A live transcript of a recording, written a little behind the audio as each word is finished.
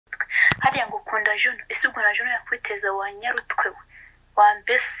hariya ngo ukunda Juno ese ubwo na Juno yakwiteza wanyarutwe we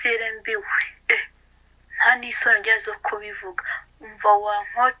wambesire mbi we nta n'isoni ryazo kubivuga umva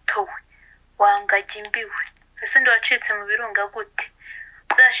wankotowe wangajya imbi we ese ndwacitse mu birunga gute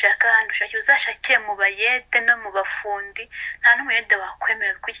uzashaka ahantu ushake uzashakiye mu bayede no mu bafundi nta n'umuyede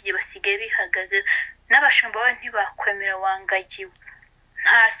wakwemera kuko iki gihe basigaye bihagaze n'abashumba bawe ntibakwemera wangagiwe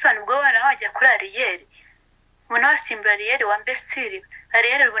nta soni ubwo wana wajya kuri Ariyeri ubona wasimbura Ariyeri wambesire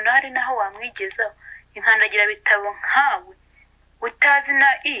Ariyeri ubona hari naho wamwigezaho inkandagira bitabo nkawe utazi na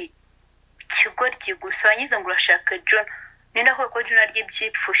ikigoryi gusa wanyize ngo urashaka Juno ninda ko Juno arya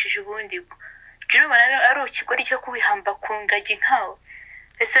ibyipfushije ubundi bwo Juno ubona ari ikigoryi cyo kubihamba ku ngagi nkawe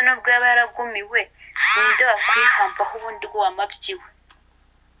ese nubwo yaba yaragumiwe ninde wakwihambaho ubundi bwo wamabyiwe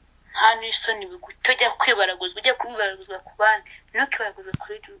nta n'isoni bigutojya kwibaraguzwa ujya kubibaraguzwa ku bandi ntukibaraguzwe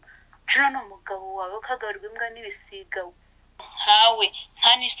kuri Juno n'umugabo wawe ukagarurirwa imbwa n'ibisiga nkawe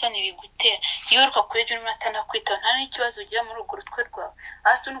nta n'isoni bigutera iyo uruka kuri Juno atanakwitaho nta n'ikibazo ugira muri urwo rutwe rwawe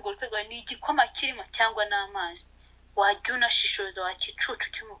hasi n'urwo rutwe rwawe ni igikoma kirimo cyangwa n'amazi wajya unashishoza wakicucu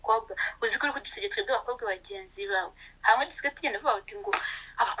cy'umukobwa uzi ko uri kudusige twebwe abakobwa bagenzi bawe hamwe dusigaye tugenda vuba uti ngo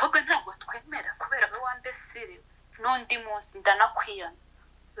abakobwa ntabwo twemera kubera we wambesire n'undi munsi ndanakwiyana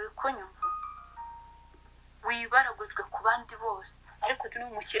uri kunyumva wibaraguzwe ku bandi bose ariko tuni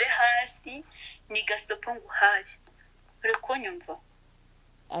umukire hasi ni gasopo nguhaye uri kunyumva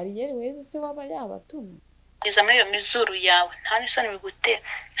Ariyeri weze se waba yabatumye iza muri iyo mizuru yawe nta n'isoni bigutera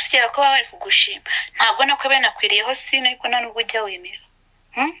usigera ko baba bari kugushima ntabwo nako benakwiriyeho sina ariko nta nubwo ujya wemera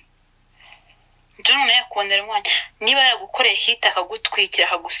Juno nayo akundira umwanya niba yaragukoreye hita akagutwikira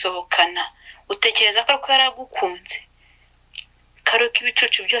akagusohokana utekereza ko ariko yaragukunze karuka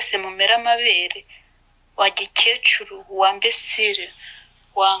ibicucu byose mumera amabere wagikecuru wambesire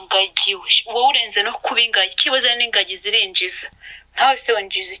wangagiwe wowe urenze no kubingagi kibazo n'ingagi zirinjiza ntawe se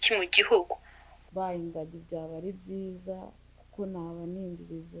wanjiza iki mu gihugu bayingagi byaba ari byiza kuko naba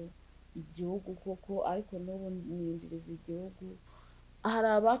ninjirize igihugu koko ariko n'ubu ninjirize igihugu hari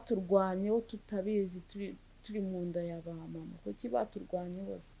abaturwanyeho tutabizi turi mu nda ya ba mama kuki baturwanye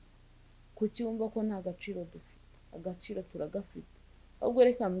bose kuki wumva ko nta gaciro dufite agaciro turagafite ahubwo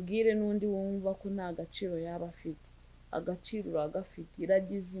reka mbwire n'undi wumva ko nta gaciro yaba afite agaciro uragafite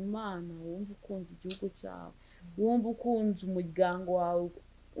iragize Imana wumva ukunze igihugu cyawe wumva ukunze umuryango wawe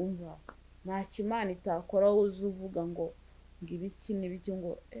umva nta kimana itakora uzi uvuga ngo ibiki n'ibiki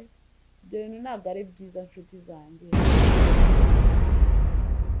ngo ibyo bintu ntabwo ari byiza nshuti zanjye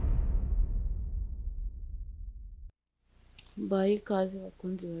mbaye ikaze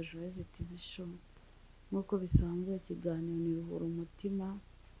bakunzi ba Juwayeze TV show nk'uko bisanzwe ikiganiro niruhura umutima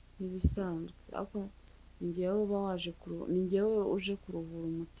n'ibisanzwe ariko ningewe uje kuruhura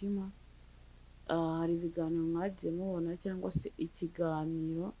umutima hari ibiganiro mwagiye mubona cyangwa se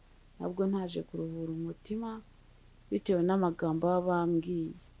ikiganiro ntabwo ntaje kuruhura umutima bitewe n'amagambo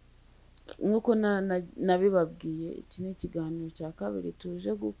bambwiye nk'uko nabibabwiye iki ni ikiganiro cya kabiri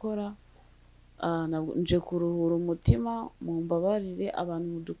tuje gukora nje kuruhura umutima mumbabarire abantu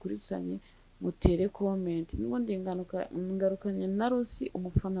mudukurikiranye mutere comment n'ubundi ngarukanye na Rusi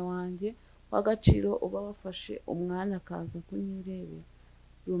umufana wanjye w'agaciro uba wafashe umwanya akaza kunyirebera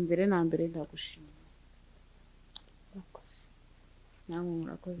yumbere na mbere ndagushimira namwe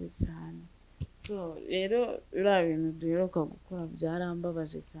murakoze cyane so rero biriya bintu duheruka gukora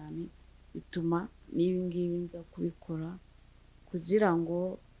byarambabaje cyane bituma n'ibi ngibi nza kubikora kugira ngo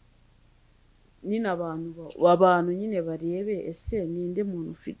nyine abantu nyine barebe ese ninde muntu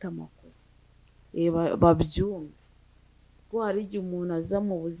ufite amakuru babyumve ko hari igihe umuntu aza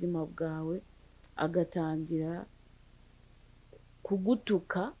mu buzima bwawe agatangira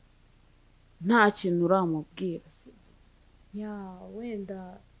kugutuka nta kintu uramubwira ya wenda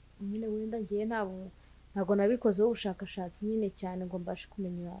ngiye ntabwo nabikozeho ubushakashatsi nyine cyane ngo mbashe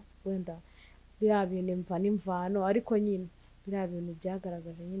kumenya wenda biriya bintu mva n'imvano ariko nyine biriya bintu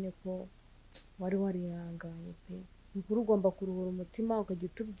byagaragaje nyine ko wari warihanganye pe ukuri ugomba kuruhura umutima ukajya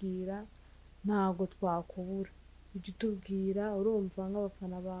utubwira ntabwo twakubura ujye utubwira urumva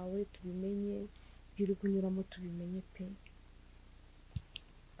nk'abafana bawe tubimenye ibyo uri kunyuramo tubimenye pe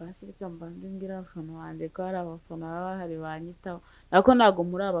basi reka mbanze mbwira abafana banjye ko hari abafana baba bahari banyitaho ariko ntabwo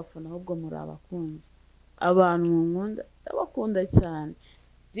muri abafana ahubwo muri abakunzi abantu nkunda ndabakunda cyane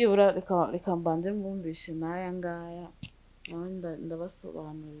byibura reka mbanze mwumvishe n'aya ngaya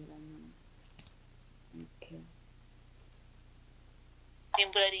ndabasobanurira nyuma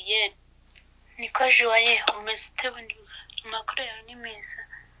simbura Ariyeri niko Juwaye umeze ute bundi amakuru yawe ni meza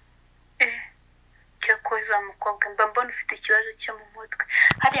cyo kuza mukobwa mba mbona ufite ikibazo cyo mu mutwe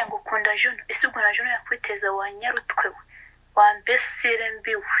hariya ngo ukunda Juno ese ubwo na Juno yakwiteza wanyarutwe we wambesire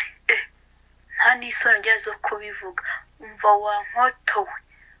mbi we nta n'isoni ryazo kubivuga umva wankotowe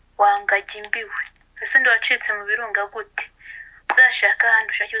wangajya imbiwe ese ndwacitse mu birunga gute uzashaka ahandi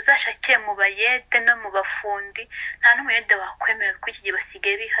ushake uzashakiye mu bayede no mu bafundi nta n'umuyede wakwemera kuko iki gihe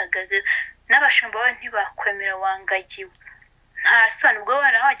basigaye bihagaze n'abashumba bawe ntibakwemera wangagiwe nta soni ubwo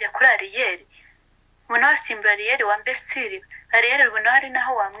wana wajya kuri Ariyeri ubona wasimbura Ariyeri wa mbesiri Ariyeri ubona hari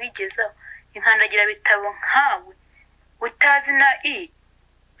naho wamwigezaho inkandagira bitabo nkawe utazi na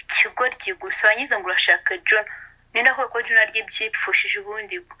ikigoryi gusa wanyize ngo urashaka Juno ninda ko Juno arya ibyipfushije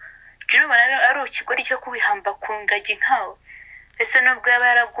ubundi bwo Juno ubona ari ikigoryi cyo kubihamba ku ngagi nkawe ese nubwo yaba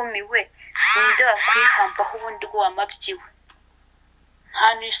yaragumiwe ninde wakwihambaho ubundi bwo wamabyiwe nta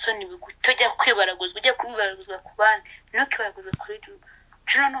n'isoni bigutojya kwibaraguzwa ujya kubibaraguzwa ku bandi ntukibaraguzwe kuri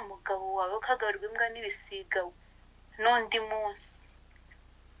Juno ni umugabo wawe ukagarurirwa imbwa n'ibisigawe n'undi munsi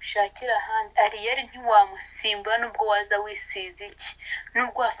shakira ahandi Ariyeri ntiwamusimba nubwo waza wisize iki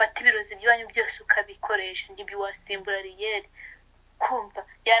nubwo wafata ibirozi by'abanyu byose ukabikoresha ntibyo wasimbura Ariyeri kumva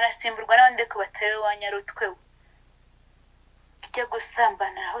yanasimburwa n'abandi ko batari wanyarutwe ujya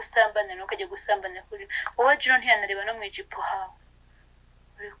gusambana aho usambana nuko ujya gusambana kuri wowe Juno ntiyanareba no mu ijipo hawe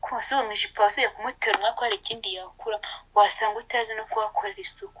uri kose uwo mu ijipo wasiye kumutera umwaka hari ikindi yakura wasanga utazi no kuhakorera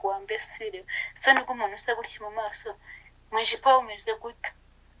isuku wambesire so nubwo umuntu usa gutya mu maso mu ijipo umeze gute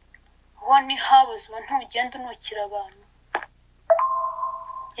uwo ni habuze uwo ntugenda unukira abantu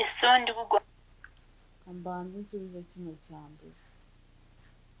ese undi bugwa ambanza nsubize kino cyambere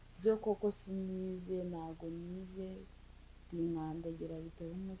byo koko sinize ntago nize nkandagira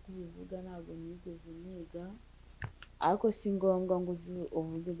bitabo nk'uko ubivuga ntago nigeze niga ariko si ngombwa ngo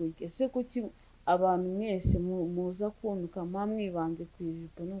uvuge gutya ese kuki abantu mwese muza kuntuka mwibanze ku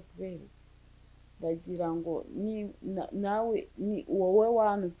ijipo no kubera ndagira ngo nawe ni wowe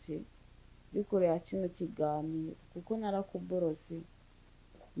wanutse bikoreye kino kiganiro kuko narakuborotse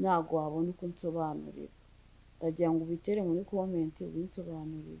ntago wabona uko nsobanurira ndagira ngo ubitere muri comment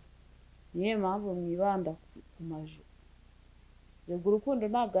ubinsobanurire niyo mpamvu mwibanda ku majipo yego urukundo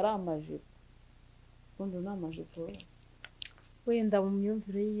ntago ari amajipo urukundo ni amajipo wenda mu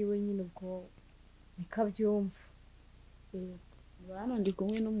myumvire yiwe nyine ubwo nikabyumva hano ndi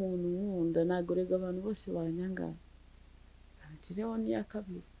kumwe n'umuntu nkunda ntago rega abantu bose banyangana ntireho n'iya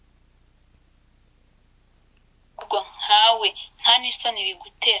kabiri nkawe nta n'isoni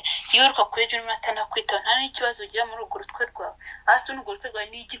bigutera iyo uruka kuri Juno atanakwitaho nta n'ikibazo ugira muri urwo rutwe rwawe hasi n'urwo rutwe rwawe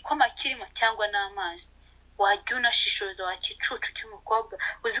ni igikoma kirimo cyangwa n'amazi wajya unashishoza wakicucu cy'umukobwa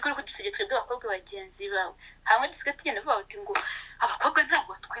uzi ko uri kudusebya twebwe abakobwa bagenzi bawe hamwe dusigaye tugenda bavuga uti ngo abakobwa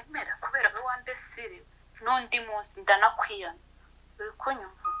ntabwo twemera kubera we wambesire n'undi munsi ndanakwiyana uri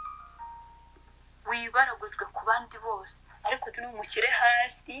kunyumva wibaraguzwe ku bandi bose ariko Juno umukire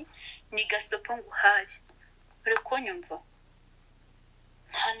hasi ni gasopo nguhaye uri kunyumva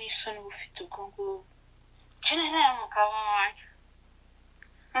nta n'isoni ufite ubwo ngubwo kino nta mugabo wanjye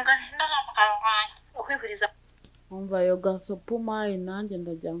ukwihuriza umva yo gasopo mayi nanjye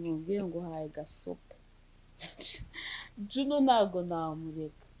ndagira ngo mbwiye ngo haye gasopo Juno ntago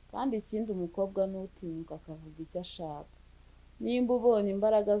namureka kandi ikindi umukobwa n'utinyuka akavuga icyo ashaka nimba ubonye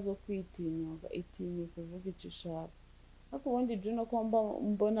imbaraga zo kwitinyuka itinyuka uvuga icyo ushaka ariko ubundi Juno ko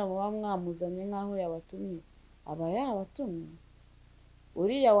mbona muba mwamuzanye nk'aho yabatumye aba yabatumye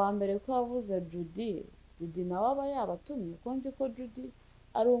uriya wa mbere ko yavuze Judy nawe aba yabatumye ko nzi ko Judy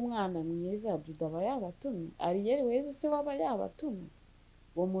ari umwana mwiza Judy aba yabatumye Ariyeri weze se waba yabatumye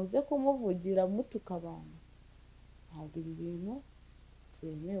ngo muze kumuvugira mutuka abantu ntabwo ibi bintu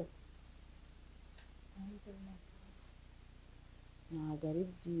byemewe ntabwo ari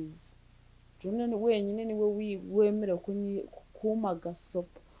byiza Juno wenyine niwe wemerewe kuma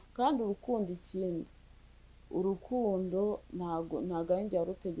gasopo kandi urukundo ikindi urukundo ntago ari njye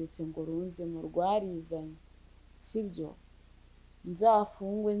warutegetse ngo runzemo rwarizanye sibyo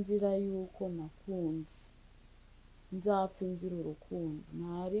nzafungwe nzira yuko nakunze nzapfa inzira urukundo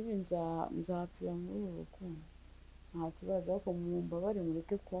ntaribi nzapfira muri uru rukundo nta kibazo ariko mumbabare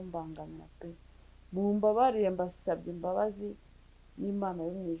mureke kumbangamira pe mumbabariye mbasabye imbabazi n'Imana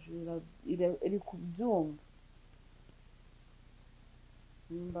yo mu ijuru iri kubyumva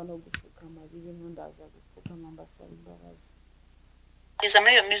nimba no gupfukama birimo ndaza gupfukama mbasaba imbabazi iza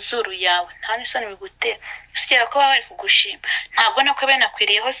muri iyo mizuru yawe nta n'isoni bigutera usigera ko bari kugushima ntabwo nako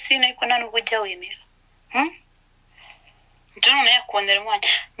benakwiriyeho sino ariko nta nubwo ujya wemera Juno nawe yakundera umwanya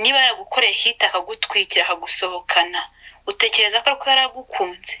niba yaragukoreye hita akagutwikira akagusohokana utekereza ko ariko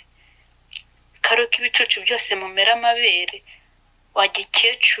yaragukunze karuka ibicucu byose mumera amabere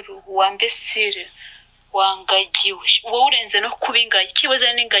wagikecuru wambesire wangagiwe wowe urenze no kubingaye ikibazo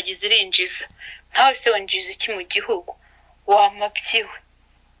n'ingagi zirinjiza ntawe se wanjiza iki mu gihugu wamabyiwe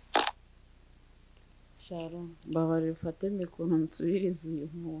Sharo mbabarira ufate mikoro nsubirize uyu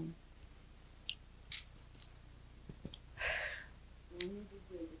muntu.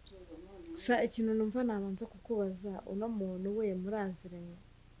 gusa ikintu numva nabanza kukubaza, uno muntu we muraziranye?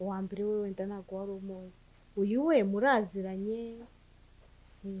 Uwa mbere we wenda ntabwo wari umuzi, uyu we muraziranye?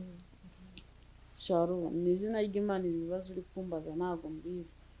 Sharo ni izina ry'Imana, ibibazo uri kumbaza ntabwo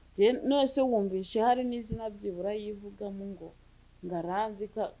mbizi. Nose wumvishe hari n'izina byibura yivugamo ngo ngaranzi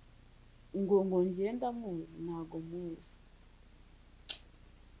ngo ngenda muzi, ntabwo muzi.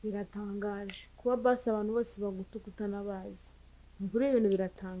 Biratangaje kuba basi abantu bose bagutuka utanabazi, kuri ibintu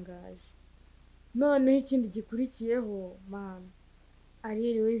biratangaje. Noneho ikindi gikurikiyeho mama,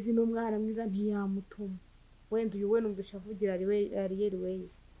 Ariyeriwezi n'umwana mwiza ntiyamutuma. Wenda uyu we numvisha avugira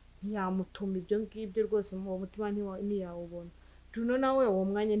Ariyeriwezi ntiyamutuma, ibyo ngibyo rwose mu mutima ntiyawubona. Juno nawe uwo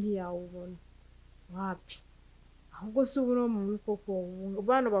mwanya ntiyawubona wapi. Ahubwo se ubu no muntu koko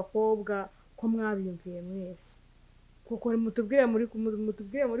bano bakobwa ko mwabiyumviye mwese koko, mutubwire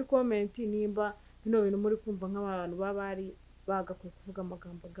muri comment nimba bino bintu muri kumva nk'abantu bari bagakwiye kuvuga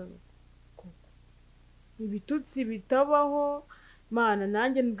amagambo agana koko. Ibitutsi bitabaho mana,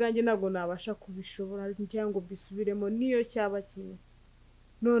 nanjye ubwanjye ntabwo nabasha kubishobora cyangwa bisubiremo niyo cyaba kimwe.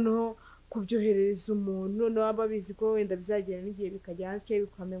 Noneho kubyohereza umuntu, noneho ababizi ko wenda bizagera n'igihe bikajya hanze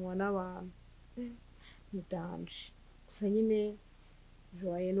bikamenywa n'abantu, ni danje. Gusa nyine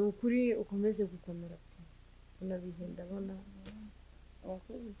Juwayeze ni ukuri ukomeze gukomera pe, unabihe ndabona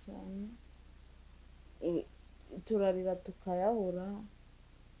Abakozi cyane turarira tukayahura.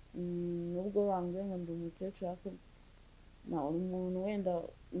 Nubwo bambwiye ngo ndi umukecuru, ariko na umuntu wenda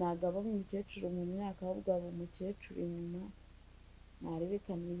ntabwo aba umukecuru mu myaka, ahubwo aba umukecuru inyuma.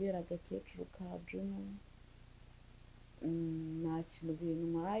 Narebeka nibera agakecuru ka Juno. Nta kintu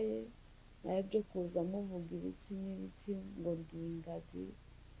bintwaye nawe byo kuza muvuga ibiki n'ibiki ngo ndi ingagi.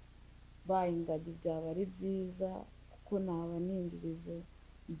 Baye ingagi byaba ari byiza kuko naba ninjirize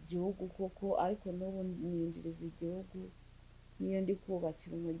igihugu koko, ariko n'ubu ninjiriza igihugu niyo ndi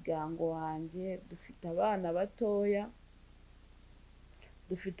kubakira umuryango wanjye. Dufite abana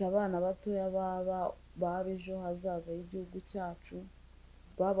batoya baba ejo hazaza y'igihugu cyacu,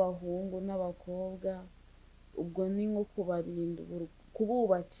 b'abahungu n'abakobwa. Ubwo ni nko kubarinda,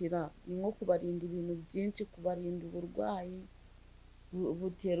 kububakira ni nko kubarinda ibintu byinshi, kubarinda uburwayi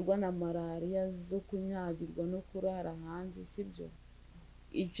buterwa na malariya zo kunyagirwa no kurara hanze, sibyo?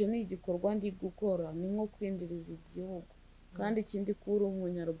 Icyo ni igikorwa ndi gukora, ni nko kwinjiriza igihugu. Kandi ikindi kuri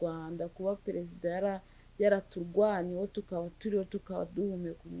umunyarwanda, kuba perezida yaraturwanyeho tukaba turiho, tukaba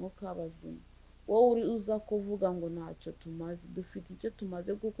duhumeka umwuka w'abazima. Wowe uri uza kuvuga ngo ntacyo tumaze, dufite icyo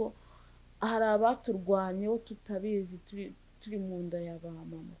tumaze kuko hari abaturwanyeho tutabizi, turi mu nda ya ba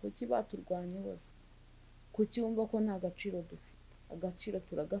mama. Kuki baturwanye bose? Kuki wumva ko nta gaciro dufite? Agaciro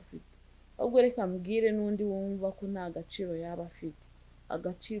turagafite. Ahubwo reka mbwire n'undi wumva ko nta gaciro yaba afite,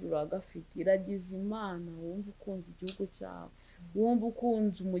 agaciro uragafite. Iragize Imana, wumva ukunze igihugu cyawe, wumva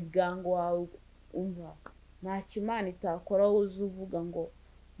ukunze umuryango wawe, umva nta kimana itakora. uzi uvuga ngo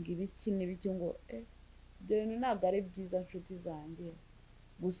ibiki n'ibiki ngo ibyo bintu ntabwo ari byiza nshuti zanjye.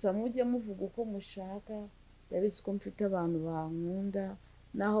 Gusa mujye muvuga uko mushaka, ndabizi ko mfite abantu bankunda,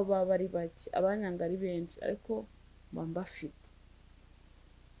 naho baba ari bake, abanyanga ari benshi, ariko mba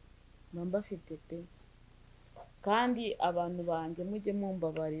mbafite pe. Kandi abantu banjye mujye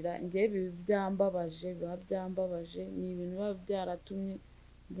mumbabarira, njye biba byambabaje, ni ibintu biba byaratumye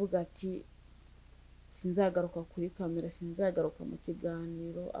mvuga ati sinzagaruka kuri kamera, sinzagaruka mu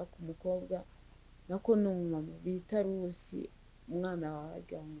kiganiro. Ako umukobwa nako ni umumama bita Rusi, umwana wawe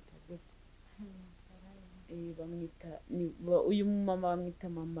bamwita gute? Uyu mumama bamwita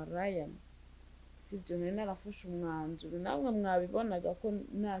mama Ryan, sibyo? Nari narafashe umwanzuro, namwe mwabibonaga ko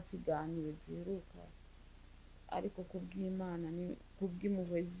nta kiganiro giheruka, ariko kubw'Imana,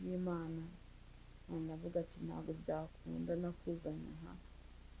 kubw'impuhwe z'Imana, ndavuga ati ntabwo byakunda nakuzanye aha,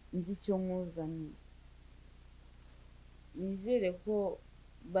 nzi icyo nkuzaniye. Nizere ko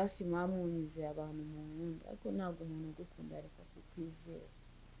basi mwamunyizeye abantu mu nkunda, ariko ntabwo umuntu ugukunda areka kukwizera,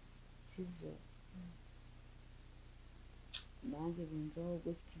 sibyo? Nanjye binzaho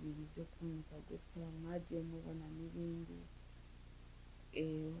gutya ibintu byo kuntuka gutya, mwagiye mubona n'ibindi.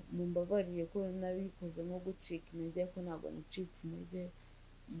 Mumbabarire ko nabikozemo gucika intege, ariko ntabwo nacitse intege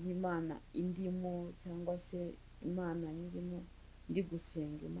y'Imana indimo, cyangwa se Imana nyirimo, ndi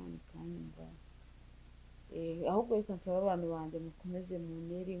gusenga Imana ikanyumva. Ahubwo reka nsaba abantu banjye mukomeze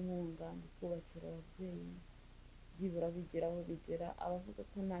muntere inkunga, ndi kubakira ababyeyi, byibura bigera aho bigera. Abavuga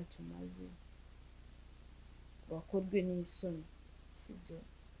ko ntacyo maze bakorwe n'isoni, sibyo?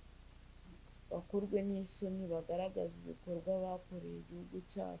 Bakorwe n'isoni, bagaragaza ibikorwa bakoreye igihugu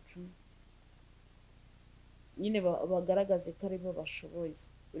cyacu. nyine bagaragaze ko aribo bashoboye,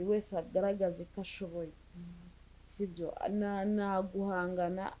 buri wese agaragaze ko ashoboye, sibyo nta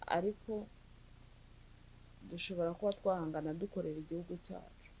guhangana, ariko dushobora kuba twahangana dukorera igihugu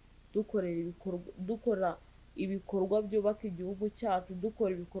cyacu, dukora ibikorwa byubaka igihugu cyacu,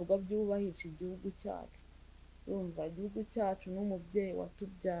 dukora ibikorwa byubahisha igihugu cyacu. Urumva igihugu cyacu n'umubyeyi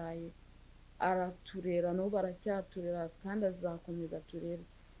watubyaye araturera, n'ubu aracyaturera kandi azakomeza turere.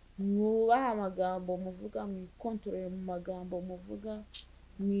 Mwubahe amagambo muvuga, mwikontorore mu magambo muvuga,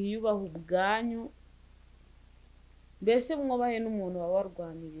 mwiyubahe ubwanyu, mbese mwubahe n'umuntu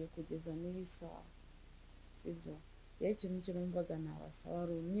wabarwaniriye kugeza n'iyi saha. Ibyo rero ikintu cyo numvaga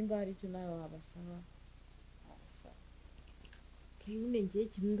nabasaba, nimba hari icyo nawe wabasaba nabasaba. nyine ngiye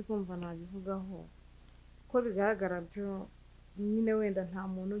ikintu ndi kumva nabivugaho ko bigaragara byo nyine wenda nta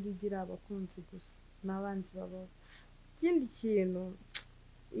muntu ujya ugira abakunzi gusa n'abanzi babaho. Ikindi kintu,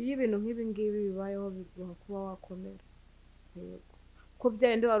 iyo ibintu nk'ibi ngibi bibayeho biguha kuba wakomera, yego ko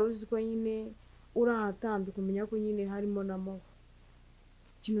byayindi wari uzi ko nyine uri ahatambika umenya ko nyine harimo n'amahwa.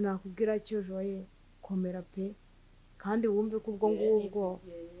 Ikintu nakubwira cyo Joye, komera pe, kandi wumve ko ubwo ngubwo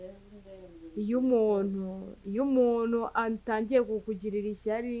iyo umuntu atangiye kukugirira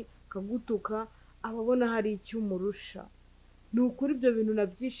ishyari akagutuka aba abona hari icyo umurusha. Ni ukuri ibyo bintu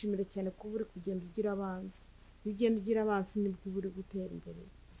nabyishimira cyane kuba uri kugenda ugira abanzi. Iyo ugenda ugira abanzi nibwo uba uri gutera imbere,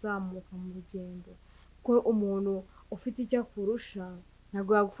 uzamuka mu rugendo, ko umuntu ufite icyo akurusha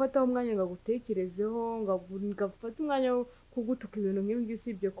ntabwo yagufataho umwanya ngo agutekerezeho, ngo agafate umwanya wo kugutuka ibintu nk'ibi ngibi,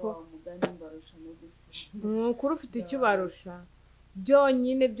 usibye ko ni ukuri ufite icyo ubarusha.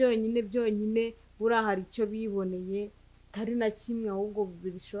 Byonyine buriya hari icyo biboneye kitari na kimwe, ahubwo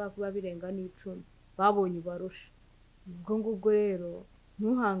bishobora kuba birenga n'icumi babonye ubarusha. Ubwo ngubwo rero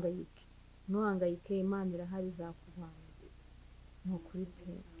ntuhangayike, Imana irahari izakurwanirira, ni ukuri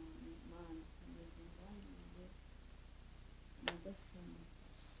pe.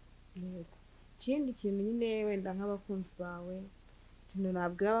 Ikindi kintu nyine wenda nk'abakunzi bawe, ikintu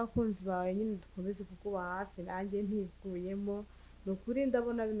nabwira abakunzi bawe nyine dukomeze kukuba hafi, nanjye ntivuyemo, ni ukuri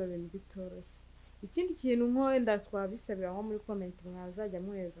ndabona bino bintu bitoroshye. Ikindi kintu nko wenda twabisabira nko muri comment mwazajya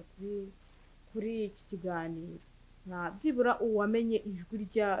mwohereza kuri iki kiganiro, byibura uwamenye ijwi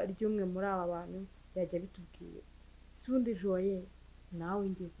ry'umwe muri aba bantu yajya bitubwira. Ubundi Joye, nawe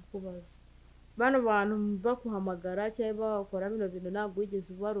ngiye kukubaza, bano bantu bakuhamagara cyangwa bakora bino bintu ntabwo wigeze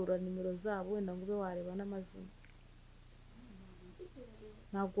ubarura nimero zabo wenda ngo ube wareba n'amazina?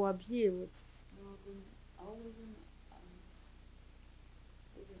 Ntabwo wabyibutse?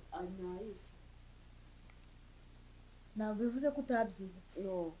 Ntabwo bivuze ko utabyibutse?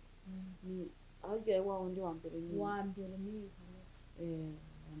 No, ni ahubwo wa wundi wa mbere ni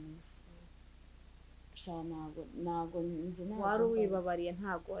ntabwo wari uwibabariye,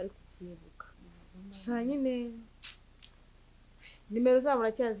 ntabwo ari kubyibuka. Gusa nyine nimero zabo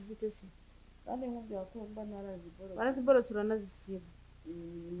uracyazifite se? kandi nkubwira ko mba baraziborosa uranazisiba,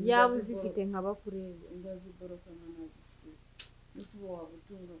 yaba uzifite nkabakurebe ndaziborosa nkanazisiba. Mbese ubu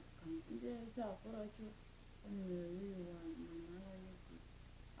wagutunga njyewe cyakora cyo nimero y'iyo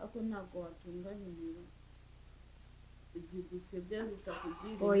ariko ntabwo watunga nimero igigusebya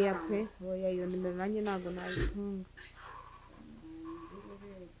zitakugira. Oya pe, oya iyo nimero nanjye ntabwo nayitunga.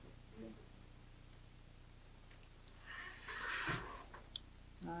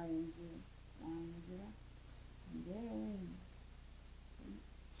 Nangira njyewe wenda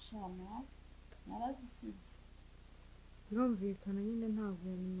shama narazisibye. Birumvikana nyine ntabwo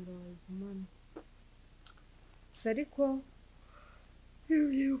iyo nimero wayigumana, gusa ariko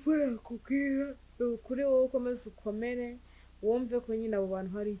ibyo yakubwira ni ukuri wowe ukomeze ukomere, wumve ko nyine abo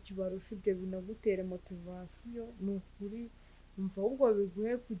bantu hari icyo ubarusha, ibyo binagutere motivasiyo. Ni ukuri umva ahubwo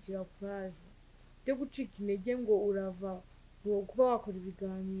biguhe kugira kuraje byo gucika intege ngo urava kuba wakora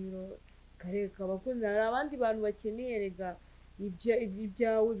ibiganiro kareka abakunzi. Hari abandi bantu bakeneye rega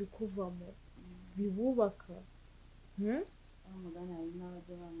ibyawe bikuvamo bibubaka. Amagana hari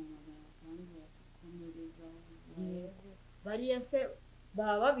n'abajya bamamagara kandi bakakomereza bariya se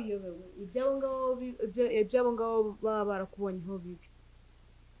baba babiyobewe iby'abo ngabo baba barakubonyeho bibi.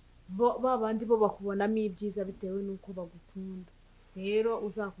 Ba bandi bo bakubonamo ibyiza bitewe n'uko bagukunda. Rero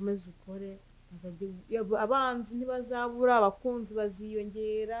uzakomeze ukore, abanzi ntibazabura, abakunzi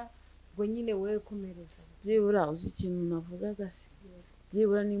baziyongera, ubwo nyine wowe komereza. byibura uzi ikintu navugaga se,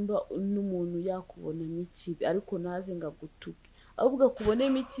 byibura nimba n'umuntu yakubonamo ikibi ariko naze ngo agutuke, ahubwo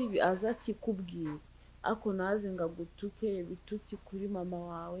akubonemo ikibi aza akikubwira, ariko naze ngo agutuke ibitutsi kuri mama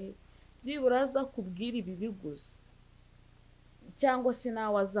wawe. Byibura aza kubwira ibibi gusa, cyangwa se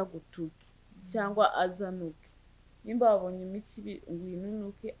nawe aza gutuke cyangwa azanuke. Nimba wabonye ikibi ngwino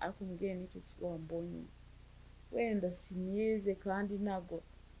unuke, ariko mbwiye n'icyo kibi wambonye wenda sinize kandi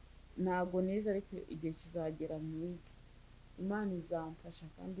ntago nize ariko igihe kizagera mwige, Imana izamfasha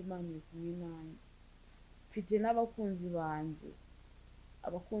kandi Imana iri kumwe nanjye. Mfite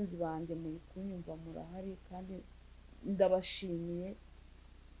abakunzi banjye muri kunyumva murahari kandi ndabashimiye,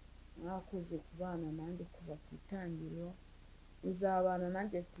 mwakoze kubana nanjye kuva ku itangiriro, muzabana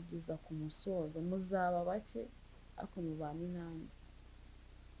nanjye kugeza ku musozo, muzaba bake ariko mubane nanjye.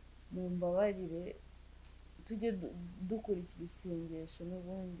 Mumbabarire tujye dukurikira isengesho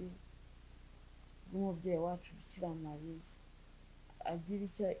n'ubundi rw'umubyeyi wacu Bikira Mariya,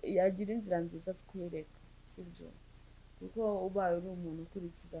 agira inzira nziza twereka, sibyo? Kuko ubaye uri umuntu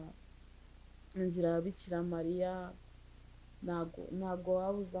ukurikira inzira ya Bikira Mariya ntago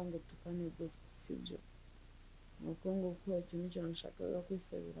wabuza ngo tukane gutya, sibyo? Nuko nguko icyo nicyo nashakaga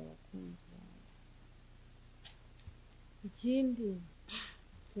kwisabira abakunzi banjye. ikindi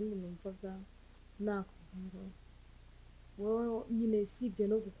numvaga nakubwira wowe nyine sibye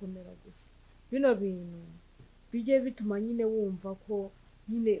no gukomera gusa, bino bintu bijye bituma nyine wumva ko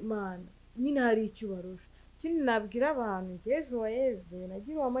nyine Imana nyine hari icyo ubarusha. Ikindi nabwira abantu, njye Juwayeze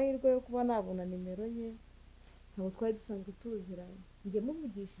nagiriwe amahirwe yo kuba nabona nimero ye, ntabwo twari dusanzwe tuziranye, njye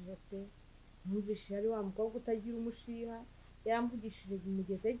muvugishije pe, numvishije ari wa mukobwa utagira umushiha, yamvugishije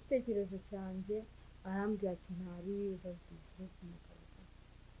bimugezeho igitekerezo cyanjye, arambwira ati ntari uzabigire ku mugaragaro.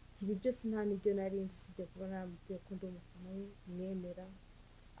 Ibi byose nta n'ibyo nari nzi, sijya kuba naramubwiye ko ndi umufana we, mwemera,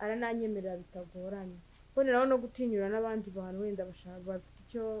 arananyemerera bitagoranye. Boneraho no gutinyura n'abandi bantu wenda bafite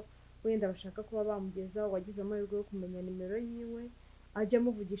icyo wenda bashaka kuba bamugezaho, wagize amahirwe yo kumenya nimero yiwe, ajya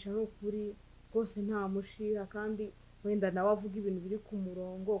amuvugisha n'ukuri rwose nta mushiha, kandi wenda nawe avuga ibintu biri ku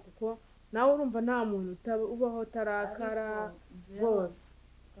murongo, kuko nawe urumva nta muntu ubaho tarakara rwose.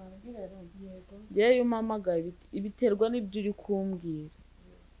 Njyewe iyo umpamagaye biterwa n'ibyo uri kumbwira.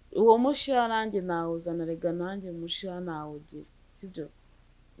 Uwo mushiha nanjye nawuzana, rega nanjye umushiha nawugira, sibyo?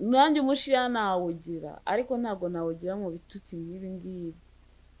 Nanjye umushiha nawugira ariko ntago nawugira mu bitutsi nk'ibi ngibi.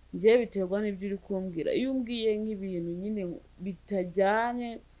 Njyewe biterwa n'ibyo uri kumbwira. Iyo umbwiye nk'ibintu nyine bitajyanye,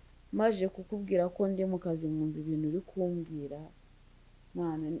 maje kukubwira ko ndi mu kazi nkumva ibintu uri kumbwira,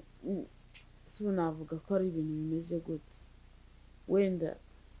 Mana navuga ko ari ibintu bimeze gute, wenda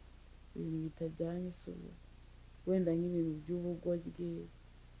ibintu bitajyanye, wenda nk'ibintu by'ubugoryi,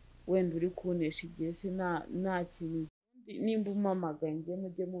 wenda uri kunesha igihe se nta kintu. Nimba umpamagaye njye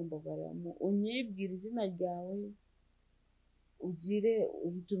mujye mumbabaramo, unyibwire izina ryawe, ugire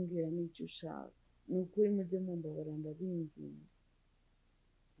uhita umbwira n'icyo ushaka. Ni ukuri mujye mumbabarira ndabinginze.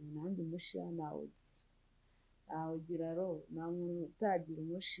 Nanjye umushiha nawugira ro, nta muntu utagira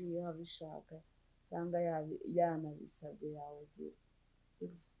umushiha abishaka cyangwa yanabisabye yawugira.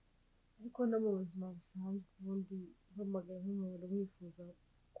 Ariko no mu buzima busanzwe ubundi uhamagaye nk'umuntu umwifuza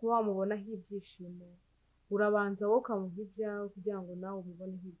kuba wamubonaho ibyishimo, urabanza wowe ukamuha ibyawe kugira ngo nawe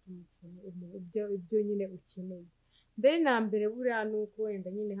umuboneho ibyo nyine ukeneye. Mbere na mbere buriya ni uko wenda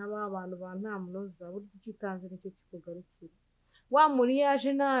nyine habaho abantu ba nta munoza, burya icyo utanze nicyo kikugarukira. Wa muri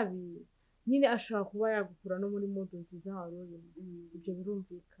yaje nabi nyine ashobora kuba yagukura no muri mudu nziza wari urimo, ibyo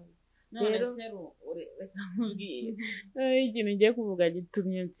birumvikana. None se reka nkubwire, ikintu ngiye kuvuga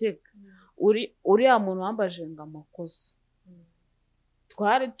gitumye nseka. Uriya muntu wambaje ngo amakosa,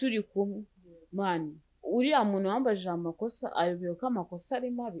 twari turi kumwe mani, uriya muntu wambaje amakosa ayobewe ko amakosa ari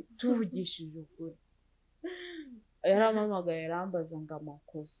mabi, tuvugishije ukuri. Yarampamagaye arambaza ngo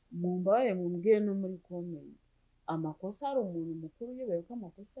amakosa, mumbabarire mumbwire no muri komenti, amakosa ari umuntu mukuru uyobewe ko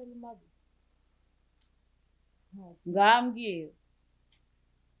amakosa ari mabi? Ngambwira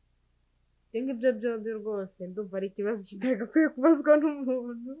ibyo ngibyo rwose ndumva ari ikibazo kitagakwiye kubazwa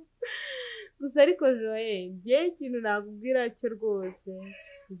n'umuntu. Gusa ariko Joye, njyewe ikintu nakubwira cyo rwose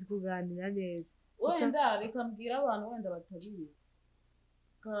uzi kuganira neza. Wenda reka mbwira abantu wenda batabizi,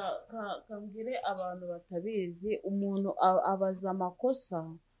 kambwire abantu batabizi, umuntu abaza amakosa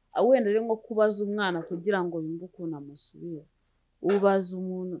wenda ari nko kubaza umwana kugira ngo yumve ukuntu amusubiza. Ubaza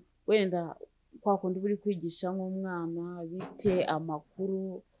umuntu wenda kwa kundi buri kwigisha nk'umwana bite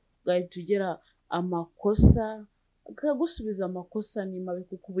amakuru, ugahita ugira amakosa, akagusubiza amakosa ni mabi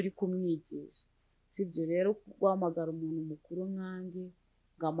kuko uba uri kumwigisha, sibyo? Rero guhamagara umuntu mukuru nkanjye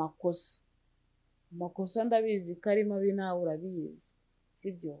ngo amakosa ndabizi ko ari mabi, nawe urabizi,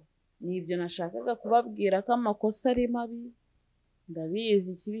 sibyo? Nibyo nashakaga kubabwira, ko amakosa ari mabi,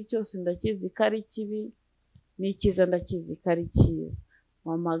 ndabizi. Ikibi cyose ndakizi ko ari kibi, n'ikiza ndakizi ko ari cyiza.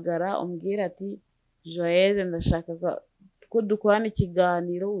 Mpamagara umbwira ati Juwayeze ndashaka ko dukorana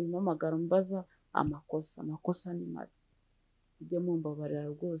ikiganiro, umpamagara umbaza amakosa ni mabi. Ujye mumbabarira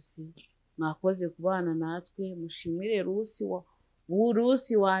rwose, mwakoze kubana natwe, mushimire Rusi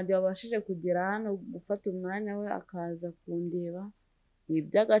Urusi wanjye wabashije kugera hano gufata umwanya we akaza kundeba ni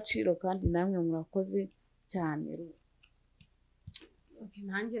iby'agaciro kandi namwe murakoze cyane.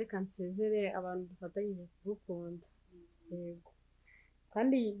 nanjye reka nsezere abantu dufatanyije kugukunda. Yego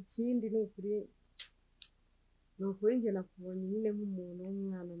kandi ikindi ni ukuri njye nakubonye nyine nk'umuntu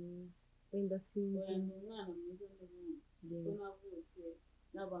w'umwana mwiza. Wenda sinzi umwana mwiza n'ubundi navutse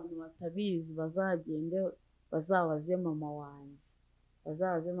n'abantu batabizi bazagende bazabaze mama wanjye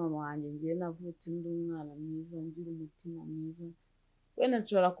ngiye navutse ndi umwana mwiza ngira umutima mwiza. Wenda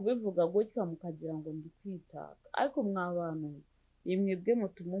nshobora kubivuga gutya mukagira ngo ndi kwitaka, ariko mw'abantu ni mwebwe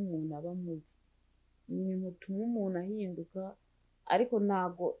mutuma umuntu aba mubi, ni mutuma umuntu ahinduka. Ariko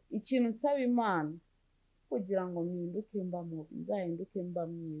ntabwo ikintu nsaba Imana kugira ngo mpinduke mba mubi nzahinduke mba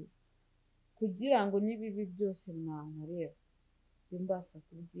mwiza, kugira ngo n'ibibi byose mwankorera mbasha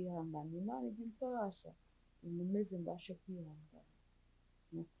kubyihangana. Imana ijya imfasha nkomeze mbashe kwihangana.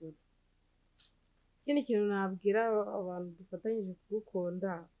 N'ukuri ikindi kintu nabwira abantu dufatanyije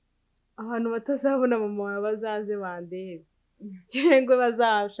kugukunda, abantu batazabona mama wawe bazaze bandebe cyangwa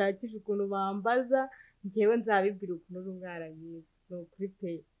bazashakisha ukuntu bambaza, njyewe nzabibwira ukuntu uri umwana mwiza. Ni ukuri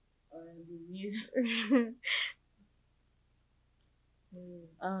pe ndi mwiza.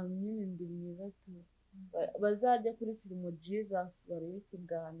 Nyine ndi mwiza tu. Bazajya kuri Jesus barebe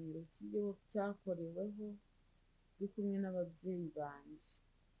ikiganiro kiriho cyakoreweho ndi kumwe n'ababyeyi banjye.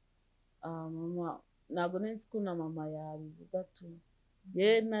 Mama ntabwo nzi ko na mama yabivuga tu.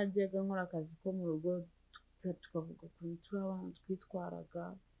 Yewe najyaga nkora akazi ko mu rugo tukavuga ukuntu turi abana twitwaraga.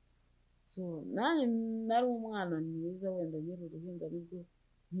 So nanjye nari umwana mwiza, wenda nyiri uruhinja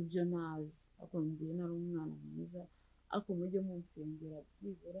nibyo ntazi, ariko njyewe nari umwana mwiza. Ariko mujye munsengera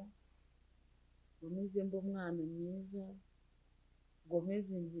byibura ngomeze mbe umwana mwiza,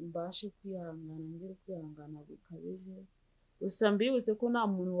 ngomeze mbashe kwihangana, ngire kwihangana bikabije. Gusa mbibutse ko nta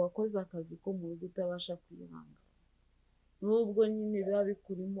muntu wakoze akazi ko mu rugo utabasha kwihangana, nubwo nyine biba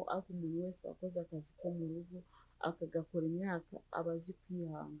bikurimo. Ariko umuntu wese wakoze akazi ko mu rugo akagakora imyaka aba azi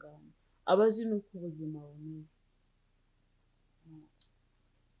kwihangana, aba azi n'uko ubuzima bumeze.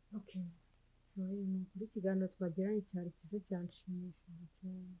 ni ukuri ikiganiro twagiranye cyari cyiza cyanshimishije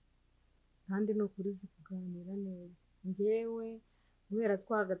cyane, kandi ni ukuri uzi kuganira neza. Njyewe guhera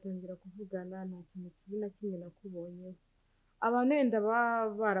twagatangira kuvugana nta kintu kibi na kimwe nakubonyeho. Abantu wenda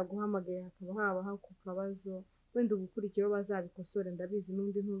baba baraguhamagaye hakaba habaho ku kabazo, wenda ubukurikiyeho bazabikosore, ndabizi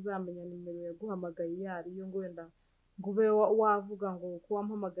n'undi ntuzamenya nimero yaguhamagaye iyo ariyo ngo wenda ngo ube wavuga ngo ko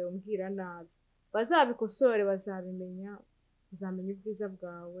wampamagaye umbwira nabi. Bazabikosore, bazabimenya, uzamenya ubwiza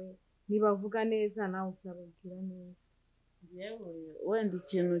bwawe. Nibavuga neza nawe uzababwira neza. Yewe wenda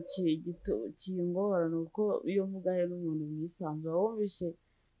ikintu kingora ni uko iyo mvugahe n'umuntu mwisanzura wumvishe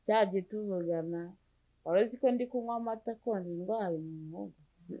cyagiye tuvugana wari ko ndi kunywa amata akonje indwaye mu muhogo,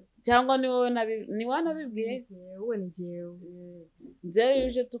 cyangwa ni wowe nabibwiye? Wowe ni njyewe. Nzewe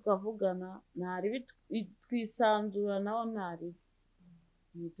uje tukavugana ntari twisanzura naho ntari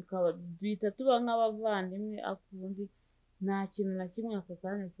duhita tuba nk'abavandimwe. Akundi nta kintu na kimwe aka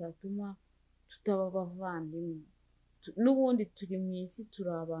kanya cyatuma tutaba abavandimwe. N'ubundi turi mu isi, turi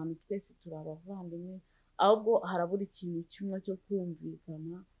abantu, twese turi abavandimwe, ahubwo harabura ikintu kimwe cyo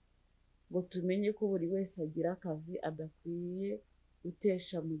kumvikana ngo tumenye ko buri wese agira akazi, adakwiye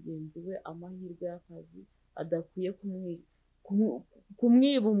gutesha mugenzi we amahirwe y'akazi, adakwiye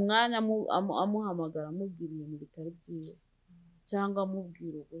kumwiba umwanya amuhamagara amubwira ibintu bitari byiza cyangwa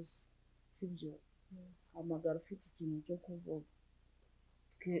amubwira ubusa, sibyo? Hamagara ufite ikintu cyo kuvuga.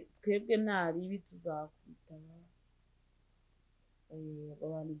 Twebwe ntaribi tuzakwitaba.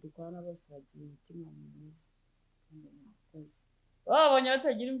 Abantu dukorana bose bagira imitima myiza kandi mwakoze. Babonye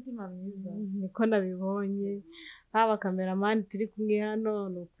batagira imitima myiza? Niko nabibonye. Haba kameramani turi kumwe hano,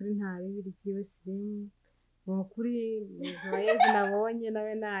 ni ukuri ntaribi rikiwe sirimu. Ni ukuri Juwayeze nabonye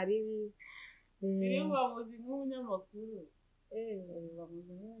nawe ntaribi. Sirimu bamuzi nk'umunyamakuru.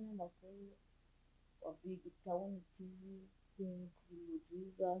 Bamuzi nk'umunyamakuru wa Big Town TV,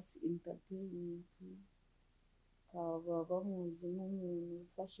 Munziza Entertainment. Baba bamuzi nk'umuntu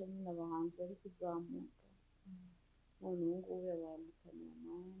ufasha nyine abahanzi bari kuzamuka. None ubu ngubu yabaye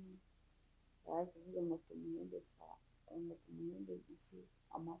umukameramani, bari kuvuga ngo tumuhembe iki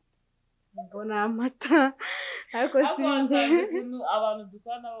amata. Mbona amata ariko sinzi abantu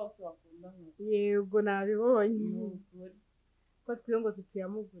dukorana bose bakunda nk'uko. Yego nabibonye. Ni ukuri ko twiyo ngo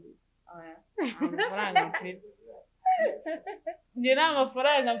tutiyamugurira. Amafaranga mfite, njye nta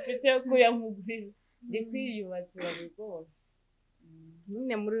mafaranga mfite yo kuyamugurira, ndi kwiyubakira rwose.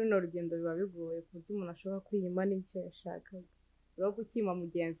 Nyine muri runo rugendo biba bigoye ku buryo umuntu ashobora kwiyima n'icyo yashakaga. no gukima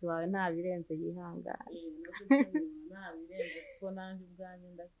mugenzi wawe nta birenze yihangane no gukemura nta birenze kuko nanjye ubwanjye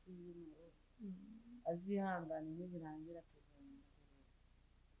ndakiyimura azihangane nibirangira tuzamugorora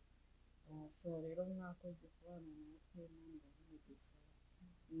so rero mwakoze kubana natwe Imana irabigisha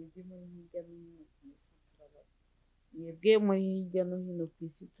mwebwe muri hirya no hino ku isi mwebwe muri hirya no hino ku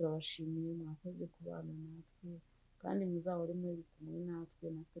isi turabashimiye mwakoze kubana natwe kandi muzahore muri kumwe natwe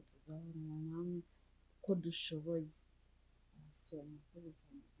tuzahorana namwe uko dushoboye so mwakoze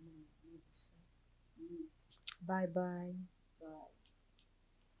cyane Imana ibagisha bye bye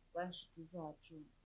bye inshuti zacu